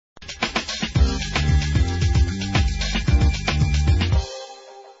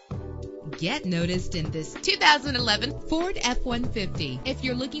Get noticed in this 2011 Ford F-150. If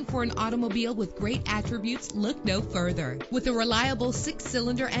you're looking for an automobile with great attributes, look no further. With a reliable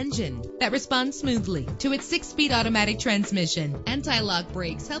 6-cylinder engine that responds smoothly to its 6-speed automatic transmission, anti-lock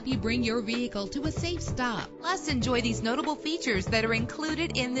brakes help you bring your vehicle to a safe stop. Plus, enjoy these notable features that are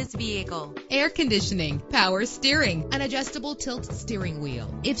included in this vehicle: air conditioning, power steering, an adjustable tilt steering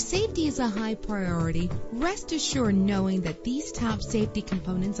wheel. If safety is a high priority, rest assured knowing that these top safety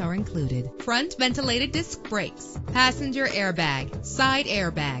components are included: front ventilated disc brakes, passenger airbag, side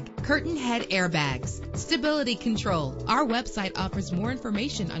airbag, curtain head airbags, stability control. Our website offers more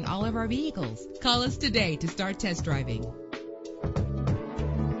information on all of our vehicles. Call us today to start test driving.